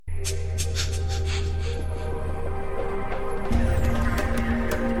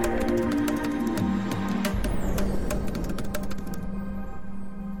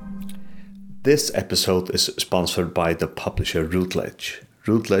This episode is sponsored by the publisher Routledge.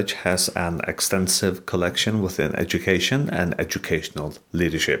 Routledge has an extensive collection within education and educational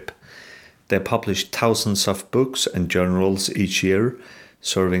leadership. They publish thousands of books and journals each year,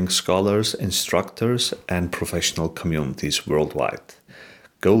 serving scholars, instructors, and professional communities worldwide.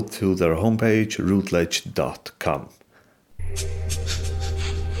 Go to their homepage, routledge.com.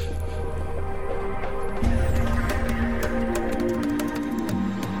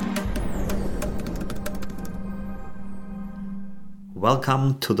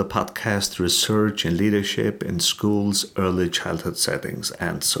 Welcome to the podcast Research in Leadership in Schools, Early Childhood Settings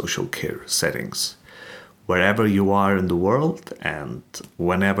and Social Care Settings. Wherever you are in the world and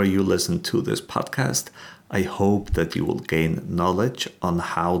whenever you listen to this podcast, I hope that you will gain knowledge on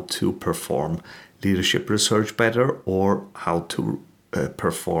how to perform leadership research better or how to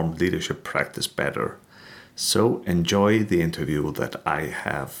perform leadership practice better. So enjoy the interview that I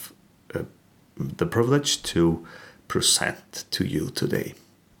have the privilege to present to you today.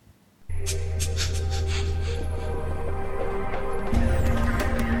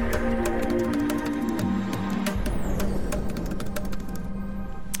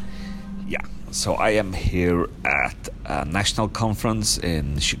 So I am here at a national conference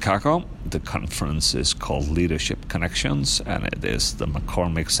in Chicago. The conference is called Leadership Connections, and it is the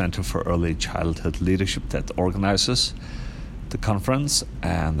McCormick Center for Early Childhood Leadership that organizes the conference.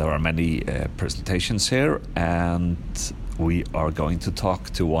 And there are many presentations here, and we are going to talk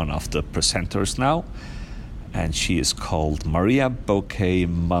to one of the presenters now, and she is called Maria Bouquet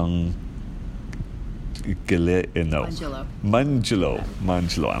Mangelo,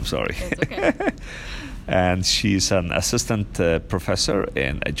 I'm sorry. It's okay. And she's an assistant professor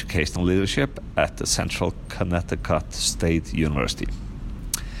in educational leadership at the Central Connecticut State University.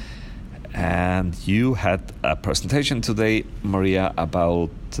 And you had a presentation today, Maria, about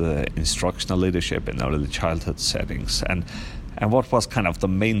instructional leadership in early childhood settings. And what was kind of the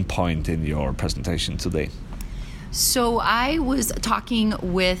main point in your presentation today? So I was talking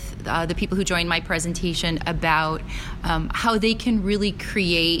with the people who joined my presentation about how they can really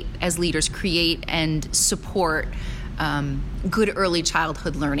create and support good early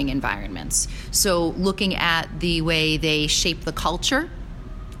childhood learning environments. So looking at the way they shape the culture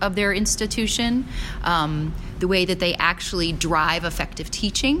of their institution, the way that they actually drive effective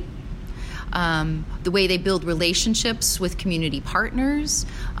teaching, the way they build relationships with community partners,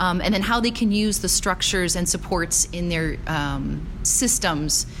 and then how they can use the structures and supports in their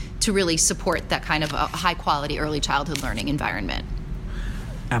systems to really support that kind of a high-quality early childhood learning environment.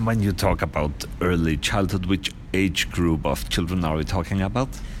 And when you talk about early childhood, which age group of children are we talking about?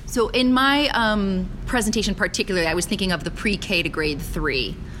 So in my presentation particularly, I was thinking of the pre-K to grade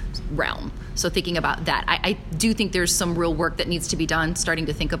 3 realm. So thinking about that, I do think there's some real work that needs to be done, starting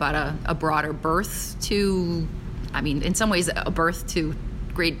to think about a broader birth to, in some ways, a birth to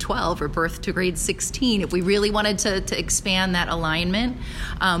grade 12 or birth to grade 16, if we really wanted to expand that alignment.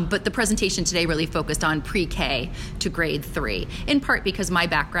 But the presentation today really focused on pre-K to grade 3, in part because my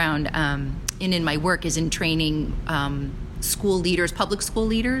background in my work is in training school leaders, public school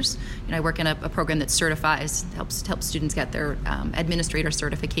leaders. I work in a program that certifies, helps students get their administrator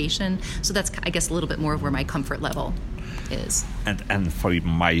certification. So that's, I guess, a little bit more of where my comfort level is. And for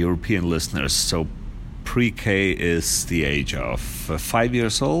my European listeners, so pre-K is the age of 5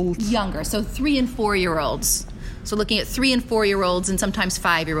 years old? Younger, so 3 and 4 year olds. So looking at 3 and 4 year olds and sometimes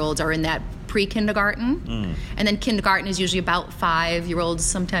 5 year olds are in that pre-kindergarten. And then kindergarten is usually about 5 year olds,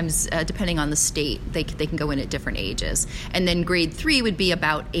 sometimes depending on the state, they can go in at different ages. And then grade 3 would be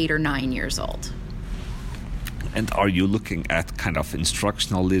about 8 or 9 years old. And are you looking at kind of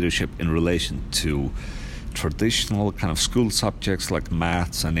instructional leadership in relation to traditional kind of school subjects like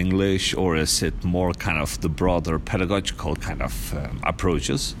maths and English, or is it more kind of the broader pedagogical kind of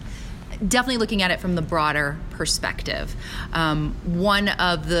approaches? Definitely looking at it from the broader perspective. One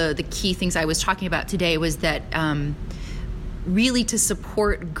of the key things I was talking about today was that really to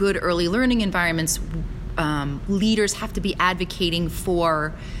support good early learning environments, leaders have to be advocating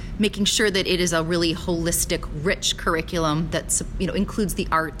for making sure that it is a really holistic, rich curriculum that includes the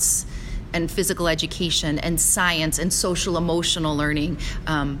arts and physical education and science and social emotional learning,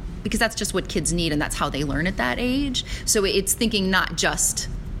 because that's just what kids need and that's how they learn at that age. So it's thinking not just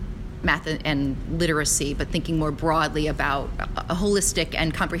math and literacy, but thinking more broadly about a holistic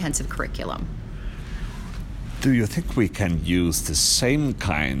and comprehensive curriculum. Do you think we can use the same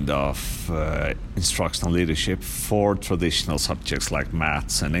kind of instructional leadership for traditional subjects like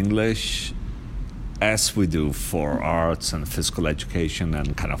maths and English as we do for arts and physical education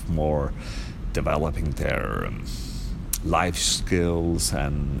and kind of more developing their life skills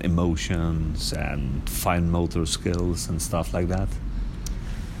and emotions and fine motor skills and stuff like that?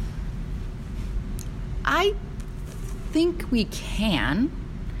 I think we can,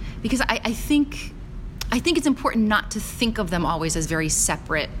 because I think it's important not to think of them always as very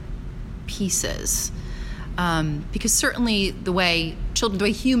separate pieces. Because certainly the way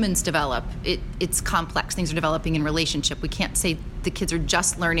humans develop, it's complex. Things are developing in relationship. We can't say the kids are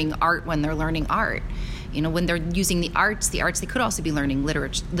just learning art when they're learning art. When they're using the arts, they could also be learning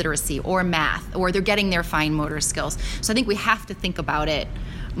literacy or math, or they're getting their fine motor skills. So I think we have to think about it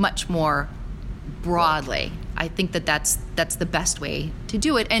much more broadly. I think that's the best way to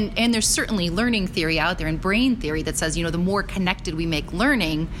do it. And there's certainly learning theory out there and brain theory that says, the more connected we make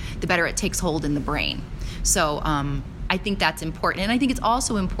learning, the better it takes hold in the brain. So I think that's important. And I think it's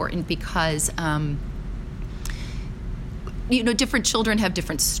also important because, different children have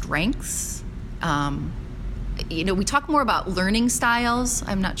different strengths. We talk more about learning styles.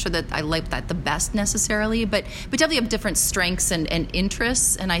 I'm not sure that I like that the best necessarily, but definitely have different strengths and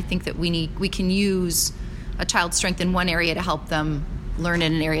interests. And I think that we can use a child's strength in one area to help them learn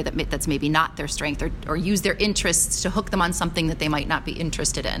in an area that's maybe not their strength, or use their interests to hook them on something that they might not be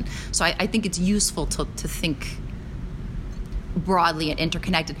interested in. So I think it's useful to think broadly and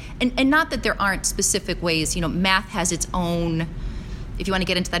interconnected. And not that there aren't specific ways. Math has its own, if you want to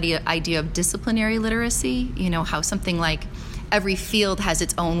get into that idea of disciplinary literacy, how something like every field has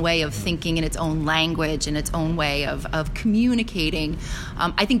its own way of thinking and its own language and its own way of communicating.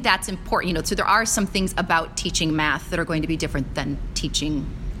 I think that's important. So there are some things about teaching math that are going to be different than teaching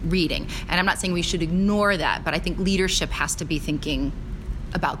reading. And I'm not saying we should ignore that, but I think leadership has to be thinking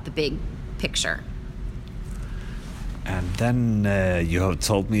about the big picture. And then you have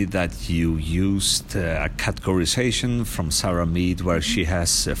told me that you used a categorization from Sarah Mead, where she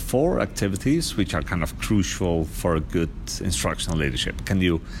has 4 activities which are kind of crucial for a good instructional leadership. Can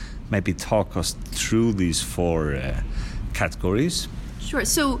you maybe talk us through these 4 categories? Sure.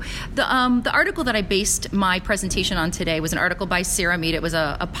 So the article that I based my presentation on today was an article by Sarah Mead. It was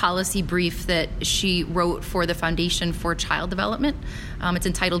a policy brief that she wrote for the Foundation for Child Development. It's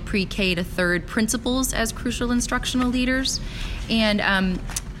entitled Pre-K to Third Principles as Crucial Instructional Leaders. And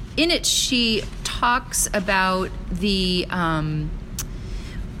in it, she talks about the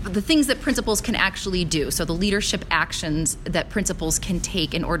things that principals can actually do, so the leadership actions that principals can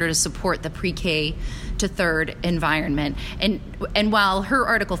take in order to support the pre-K to third environment. And while her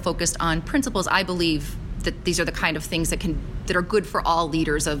article focused on principals, I believe that these are the kind of things that are good for all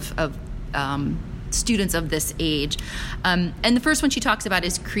leaders of students of this age. And the first one she talks about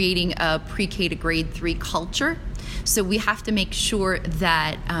is creating a pre-K to grade 3 culture. So we have to make sure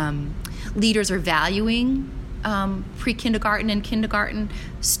that leaders are valuing pre-kindergarten and kindergarten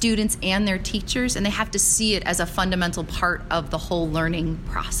students and their teachers, and they have to see it as a fundamental part of the whole learning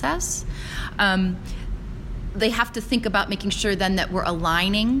process. They have to think about making sure then that we're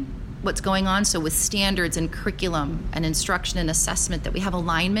aligning what's going on, so with standards and curriculum and instruction and assessment, that we have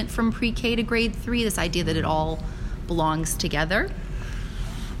alignment from pre-K to grade 3, this idea that it all belongs together.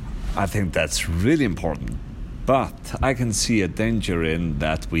 I think that's really important. But I can see a danger in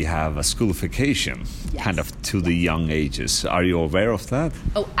that we have a schoolification, yes, kind of to the young ages. Are you aware of that?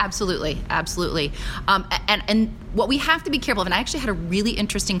 Oh, absolutely, absolutely. And what we have to be careful of, and I actually had a really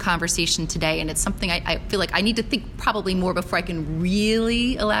interesting conversation today, and it's something I feel like I need to think probably more before I can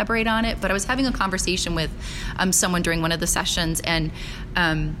really elaborate on it. But I was having a conversation with someone during one of the sessions, and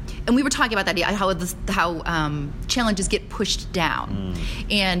we were talking about that idea, how challenges get pushed down.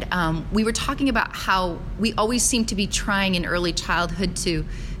 And we were talking about how we always seem to be trying in early childhood to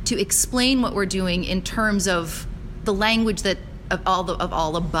explain what we're doing in terms of the language that of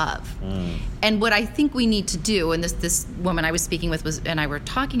all above. And what I think we need to do, and this woman I was speaking with and I were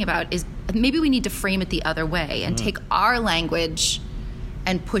talking about, is maybe we need to frame it the other way and take our language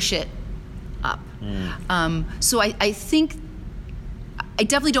and push it up. So I think I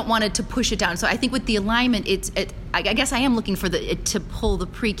definitely don't want it to push it down. So I think with the alignment, I guess I am looking for it to pull the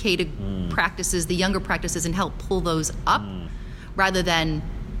pre-K to practices, the younger practices, and help pull those up rather than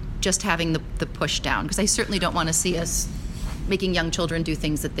just having the push down. Because I certainly don't want to see us making young children do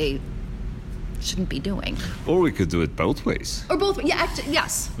things that they shouldn't be doing. Or we could do it both ways. Or both, yeah,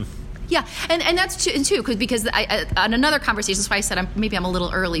 yes. Yeah, and that's too, because on another conversation, that's why I said maybe I'm a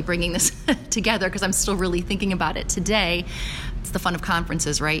little early bringing this together, because I'm still really thinking about it today. It's the fun of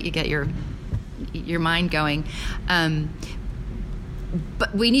conferences, right? You get your mind going.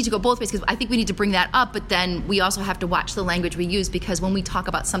 But we need to go both ways, because I think we need to bring that up, but then we also have to watch the language we use, because when we talk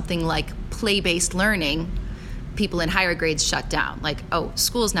about something like play-based learning, people in higher grades shut down. Like, oh,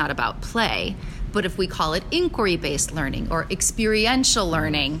 school's not about play. But if we call it inquiry-based learning or experiential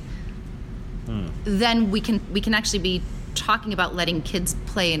learning, then we can actually be talking about letting kids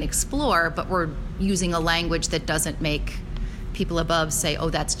play and explore, but we're using a language that doesn't make people above say, oh,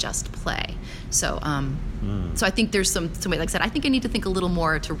 that's just play. So so I think there's some way, like I said, I think I need to think a little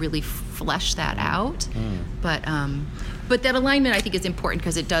more to really flesh that out. But that alignment I think is important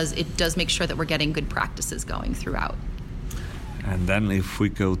because it does make sure that we're getting good practices going throughout. And then if we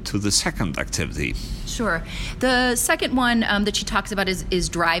go to the second activity. Sure. The second one that she talks about is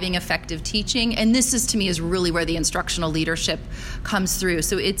driving effective teaching. And this is, to me, is really where the instructional leadership comes through.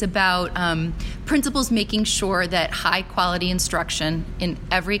 So it's about principals making sure that high quality instruction in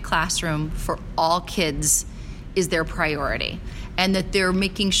every classroom for all kids is their priority. And that they're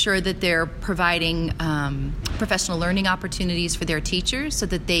making sure that they're providing professional learning opportunities for their teachers so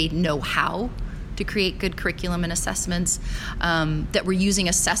that they know how to create good curriculum and assessments, that we're using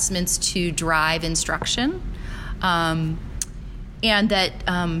assessments to drive instruction, and that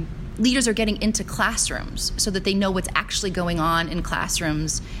leaders are getting into classrooms so that they know what's actually going on in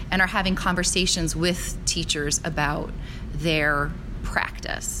classrooms and are having conversations with teachers about their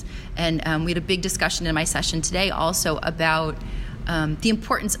practice. And we had a big discussion in my session today also about the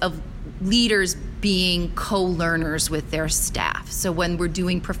importance of leaders being co-learners with their staff. So when we're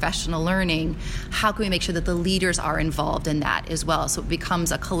doing professional learning, how can we make sure that the leaders are involved in that as well? So it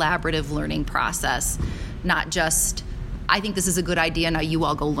becomes a collaborative learning process, not just, I think this is a good idea, now you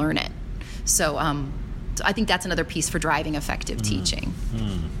all go learn it. So I think that's another piece for driving effective teaching.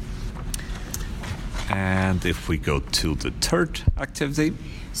 And if we go to the third activity.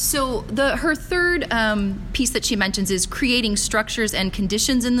 So her third piece that she mentions is creating structures and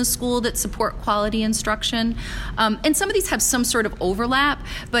conditions in the school that support quality instruction. And some of these have some sort of overlap,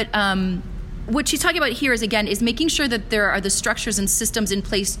 but what she's talking about here is making sure that there are the structures and systems in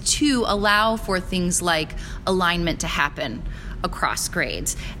place to allow for things like alignment to happen across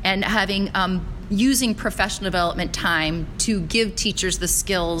grades, and having using professional development time to give teachers the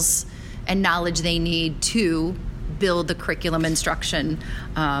skills and knowledge they need to build the curriculum, instruction,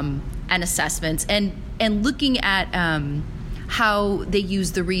 and assessments, and looking at how they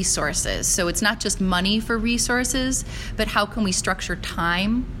use the resources. So it's not just money for resources, but how can we structure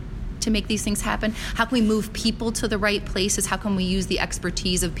time to make these things happen? How can we move people to the right places? How can we use the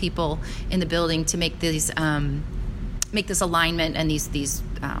expertise of people in the building to make these make this alignment and these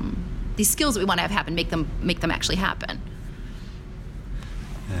skills that we want to have happen, make them actually happen?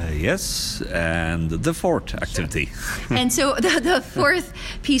 Yes, and the fourth activity. And so the fourth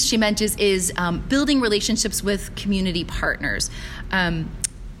piece she mentions is building relationships with community partners.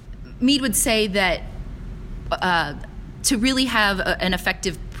 Mead would say that to really have an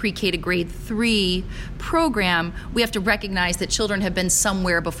effective pre-K to grade 3 program, we have to recognize that children have been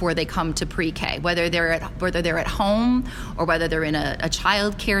somewhere before they come to pre-K, whether they're at home or whether they're in a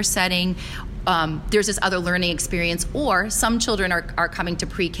child care setting. There's this other learning experience, or some children are coming to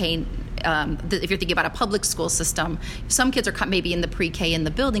pre-K. If you're thinking about a public school system, some kids are maybe in the pre-K in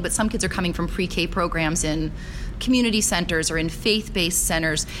the building, but some kids are coming from pre-K programs in community centers or in faith-based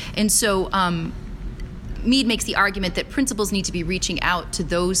centers. And so Mead makes the argument that principals need to be reaching out to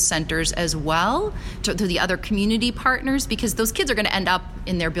those centers as well, to the other community partners, because those kids are going to end up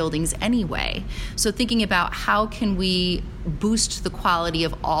in their buildings anyway. So thinking about how can we boost the quality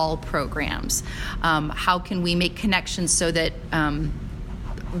of all programs? How can we make connections so that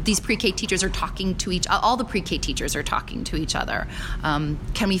these pre-K teachers are talking to all the pre-K teachers are talking to each other?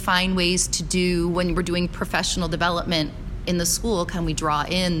 Can we find ways to do, when we're doing professional development in the school, can we draw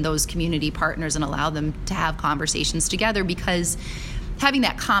in those community partners and allow them to have conversations together? Because having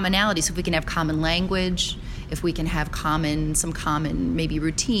that commonality, so if we can have common language, if we can have some common maybe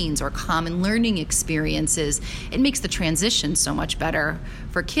routines or common learning experiences, it makes the transition so much better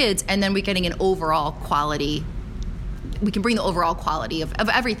for kids. And then we're getting an overall quality. We can bring the overall quality of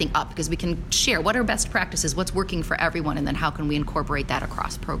everything up, because we can share what are best practices, what's working for everyone, and then how can we incorporate that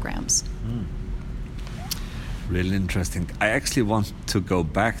across programs. Really interesting. I actually want to go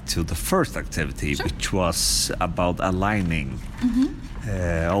back to the first activity, sure, which was about aligning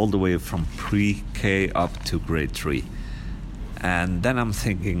all the way from pre-K up to grade 3. And then I'm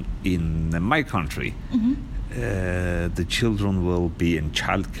thinking, in my country, the children will be in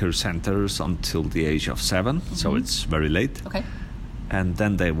childcare centers until the age of 7, so it's very late. Okay. And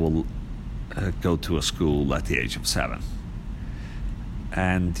then they will go to a school at the age of 7.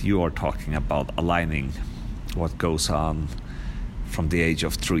 And you are talking about aligning what goes on from the age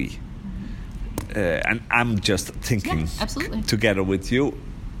of 3. And I'm just thinking, together with you,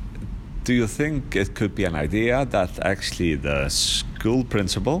 do you think it could be an idea that actually the school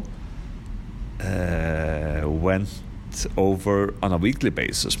principal went over on a weekly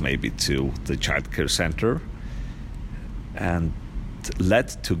basis maybe to the childcare center and led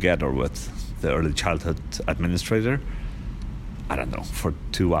together with the early childhood administrator, I don't know, for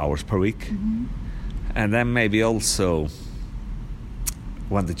 2 hours per week. Mm-hmm. And then maybe also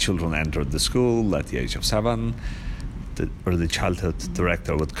when the children entered the school at the age of 7, the early childhood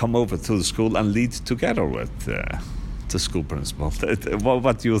director would come over to the school and lead together with the school principal.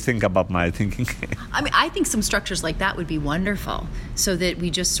 What do you think about my thinking? I mean, I think some structures like that would be wonderful, so that we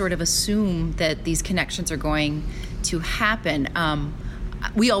just sort of assume that these connections are going to happen.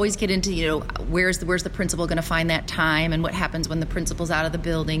 We always get into, where's the principal going to find that time, and what happens when the principal's out of the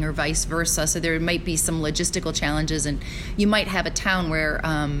building, or vice versa. So there might be some logistical challenges, and you might have a town where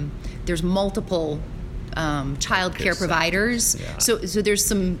there's multiple child care providers. Yeah. So there's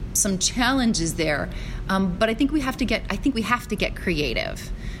some challenges there, but I think we have to get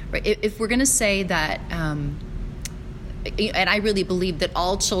creative, right? If we're going to say that, and I really believe that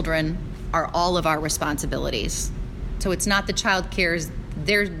all children are all of our responsibilities. So it's not the child cares;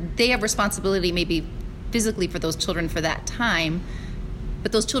 they have responsibility maybe physically for those children for that time.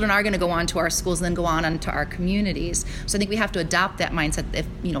 But those children are going to go on to our schools and then go on into our communities. So I think we have to adopt that mindset. If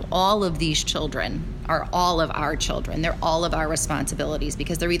all of these children are all of our children, they're all of our responsibilities,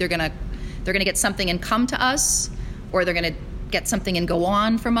 because they're either going to get something and come to us, or they're going to get something and go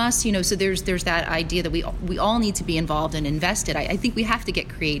on from us. So there's that idea that we all need to be involved and invested. I think we have to get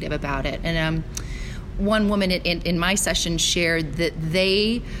creative about it. And one woman in my session shared that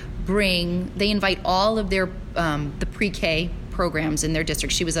they invite all of their the pre-K programs in their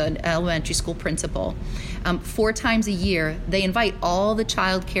district. She was an elementary school principal. 4 times a year, they invite all the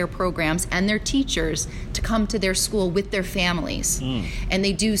child care programs and their teachers to come to their school with their families. And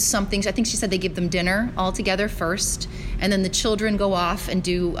they do something. I think she said they give them dinner all together first, and then the children go off and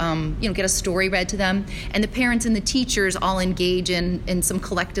do, get a story read to them, and the parents and the teachers all engage in some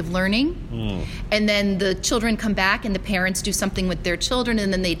collective learning. And then the children come back, and the parents do something with their children,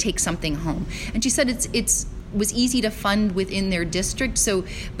 and then they take something home. And she said it was easy to fund within their district.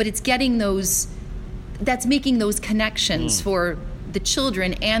 But it's that's making those connections for the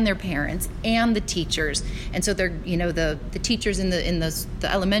children and their parents and the teachers. And so they're, the teachers in the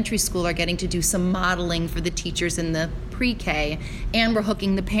elementary school are getting to do some modeling for the teachers in the pre-K, and we're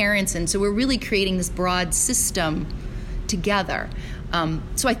hooking the parents in. So we're really creating this broad system together.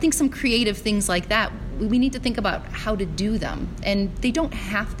 So I think some creative things like that, we need to think about how to do them. And they don't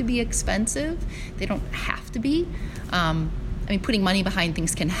have to be expensive. They don't have to be. Putting money behind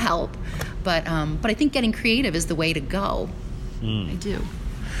things can help, but I think getting creative is the way to go. I do.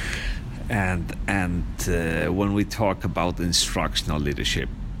 And when we talk about instructional leadership,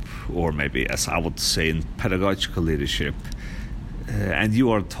 or maybe as I would say in pedagogical leadership, and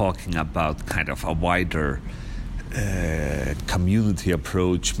you are talking about kind of a wider community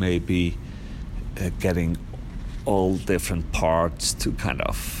approach, maybe getting all different parts to kind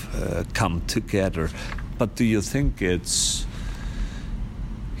of come together. But do you think it's...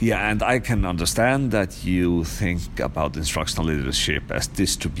 Yeah, and I can understand that you think about instructional leadership as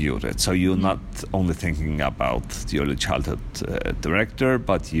distributed. So you're not only thinking about the early childhood director,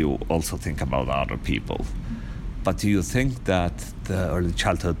 but you also think about other people. But do you think that the early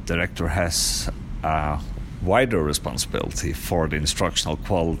childhood director has a wider responsibility for the instructional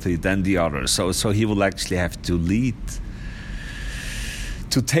quality than the others? So he will actually have to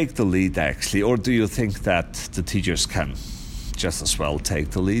take the lead, actually? Or do you think that the teachers can just as well take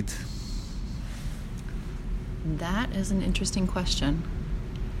the lead? That is an interesting question.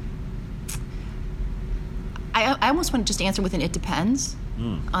 I almost want to just answer with an it depends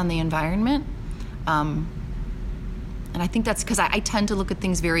on the environment. And I think that's because I tend to look at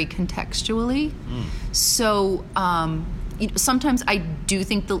things very contextually. So sometimes I do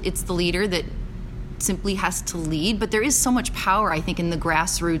think it's the leader that simply has to lead, but there is so much power, I think, in the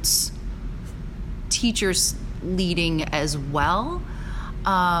grassroots teachers leading as well.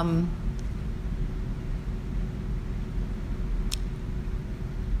 I'm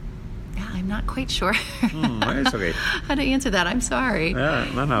not quite sure it's okay. how to answer that. I'm sorry.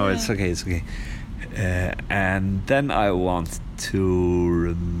 No, it's okay. And then I want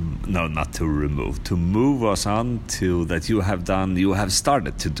to move us on to that you have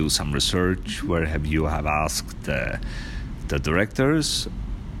started to do some research where you have asked the directors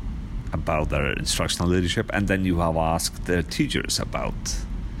about their instructional leadership, and then you have asked the teachers about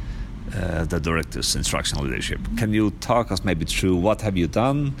the director's instructional leadership. Can you talk us maybe through what have you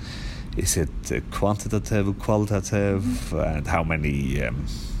done? Is it quantitative, qualitative, and how many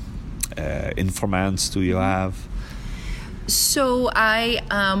informants do you have? So I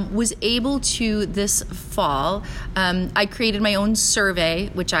was able to this fall. I created my own survey,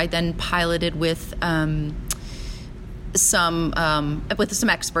 which I then piloted with some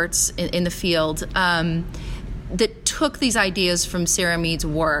experts in the field that took these ideas from Sarah Mead's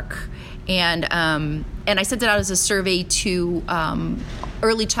work, and I sent it out as a survey to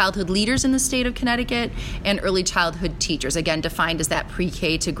early childhood leaders in the state of Connecticut and early childhood teachers, again defined as that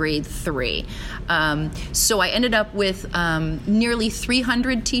pre-K to grade 3. So I ended up with nearly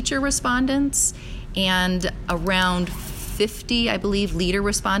 300 teacher respondents and around 50, I believe, leader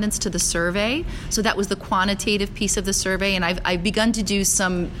respondents to the survey. So that was the quantitative piece of the survey, and I've begun to do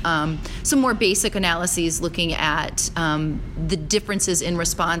some more basic analyses looking at the differences in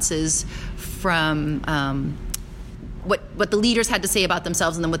responses from what the leaders had to say about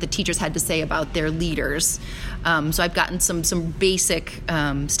themselves and then what the teachers had to say about their leaders. So I've gotten some basic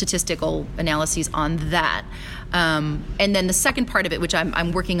statistical analyses on that. And then the second part of it, which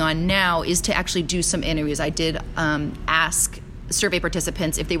I'm working on now, is to actually do some interviews. I did ask survey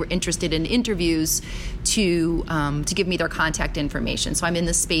participants if they were interested in interviews to give me their contact information. So I'm in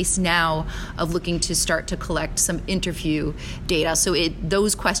the space now of looking to start to collect some interview data. So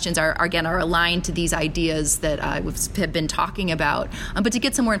those questions are aligned to these ideas that I have been talking about, but to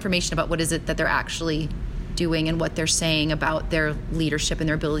get some more information about what is it that they're actually doing and what they're saying about their leadership and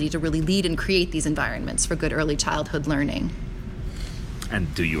their ability to really lead and create these environments for good early childhood learning.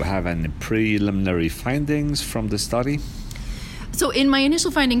 And do you have any preliminary findings from the study? So in my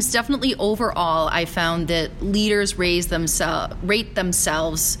initial findings, definitely overall, I found that leaders rate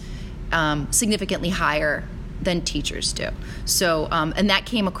themselves significantly higher than teachers do. So, and that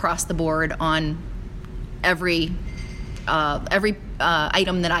came across the board on every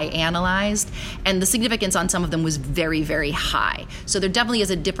item that I analyzed, and the significance on some of them was very, very high. So there definitely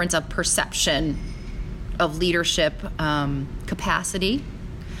is a difference of perception of leadership capacity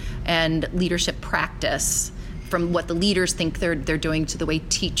and leadership practice from what the leaders think they're doing to the way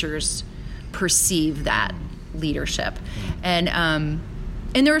teachers perceive that leadership. And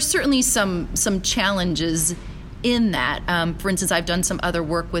there are certainly some challenges in that. For instance, I've done some other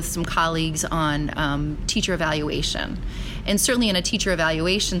work with some colleagues on teacher evaluation. And certainly in a teacher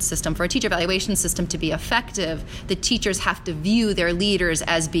evaluation system, for a teacher evaluation system to be effective, the teachers have to view their leaders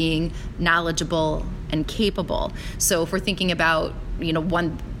as being knowledgeable and capable. So if we're thinking about,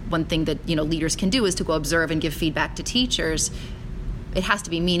 one thing that leaders can do is to go observe and give feedback to teachers, it has to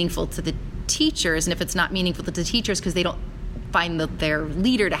be meaningful to the teachers. And if it's not meaningful to the teachers because they don't find their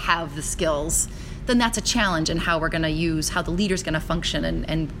leader to have the skills, then that's a challenge in how we're going to use, how the leader's going to function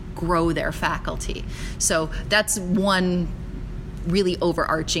and grow their faculty. So that's one really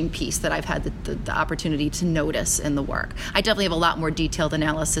overarching piece that I've had the opportunity to notice in the work. I definitely have a lot more detailed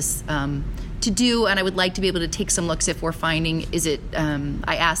analysis to do, and I would like to be able to take some looks if we're finding,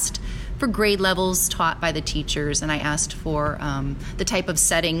 I asked for grade levels taught by the teachers, and I asked for the type of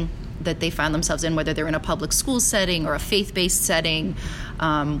setting that they found themselves in, whether they're in a public school setting or a faith-based setting,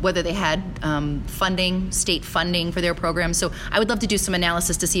 whether they had state funding for their programs. So I would love to do some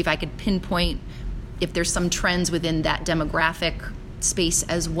analysis to see if I could pinpoint if there's some trends within that demographic space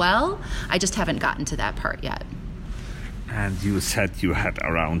as well. I just haven't gotten to that part yet. And you said you had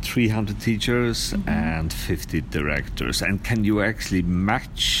around 300 teachers and 50 directors. And can you actually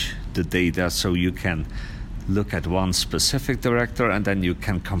match the data so you can look at one specific director and then you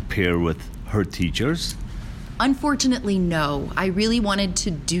can compare with her teachers? Unfortunately, no. I really wanted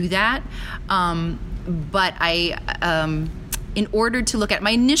to do that, but in order to look at,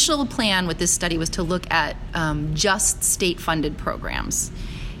 my initial plan with this study was to look at just state-funded programs.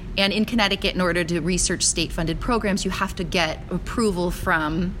 And in Connecticut, in order to research state-funded programs, you have to get approval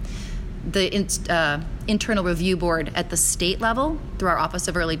from the internal review board at the state level through our Office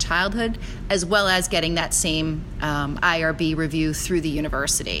of Early Childhood, as well as getting that same IRB review through the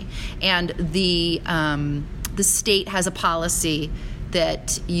university. And the state has a policy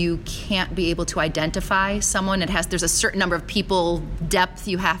that you can't be able to identify someone. There's a certain number of people depth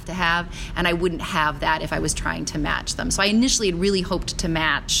you have to have, and I wouldn't have that if I was trying to match them. So I initially had really hoped to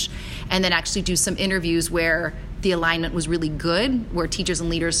match and then actually do some interviews where the alignment was really good, where teachers and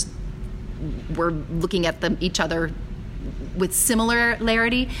leaders were looking at each other with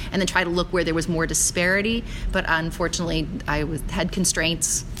similarity, and then try to look where there was more disparity. But unfortunately, I had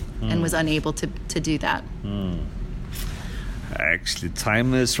constraints and was unable to do that. Actually,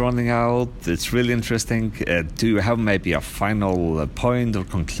 time is running out. It's really interesting. Do you have maybe a final point or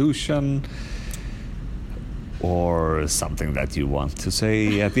conclusion or something that you want to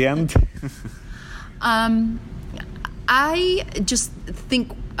say at the end? I just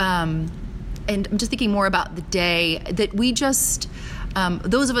think, and I'm just thinking more about the day that we just,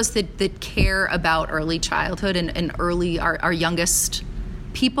 those of us that care about early childhood and early, our youngest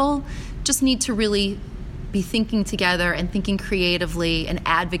people, just need to really be thinking together and thinking creatively and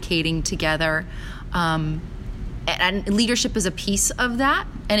advocating together. And leadership is a piece of that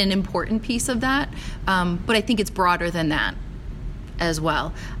and an important piece of that. But I think it's broader than that as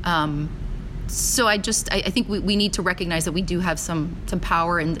well. So I think we need to recognize that we do have some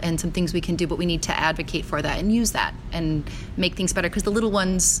power and some things we can do, but we need to advocate for that and use that and make things better, because the little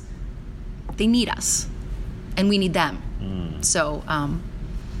ones, they need us and we need them. So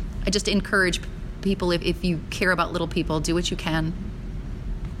I just encourage people, if you care about little people, do what you can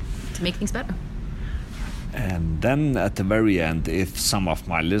to make things better. And then at the very end, if some of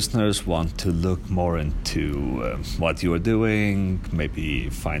my listeners want to look more into what you're doing, maybe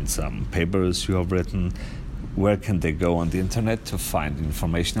find some papers you have written, where can they go on the internet to find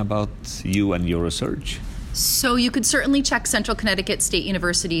information about you and your research? So you could certainly check Central Connecticut State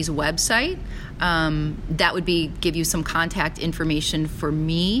University's website. That would give you some contact information for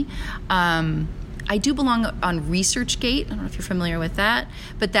me. I do belong on ResearchGate. I don't know if you're familiar with that,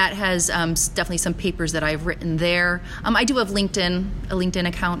 but that has definitely some papers that I've written there. I do have a LinkedIn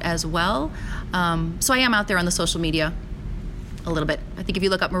account as well. So I am out there on the social media a little bit. I think if you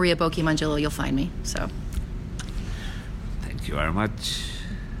look up Maria Bocchi-Mongillo, you'll find me. So, thank you very much.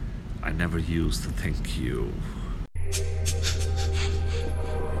 I never used the thank you.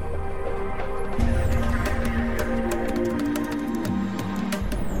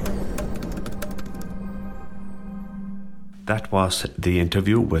 That was the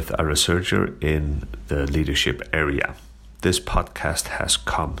interview with a researcher in the leadership area. This podcast has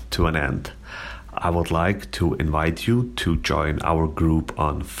come to an end. I would like to invite you to join our group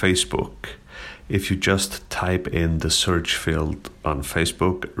on Facebook. If you just type in the search field on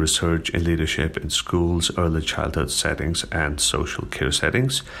Facebook, Research in Leadership in Schools, Early Childhood Settings and Social Care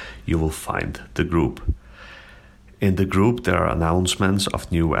Settings, you will find the group. In the group, there are announcements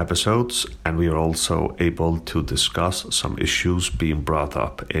of new episodes, and we are also able to discuss some issues being brought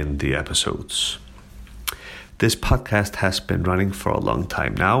up in the episodes. This podcast has been running for a long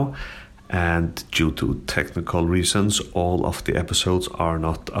time now, and due to technical reasons, all of the episodes are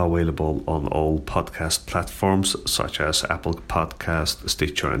not available on all podcast platforms such as Apple Podcast,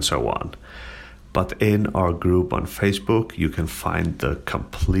 Stitcher, and so on. But in our group on Facebook, you can find the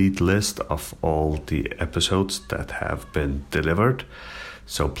complete list of all the episodes that have been delivered.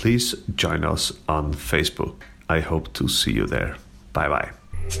 So please join us on Facebook. I hope to see you there. Bye-bye.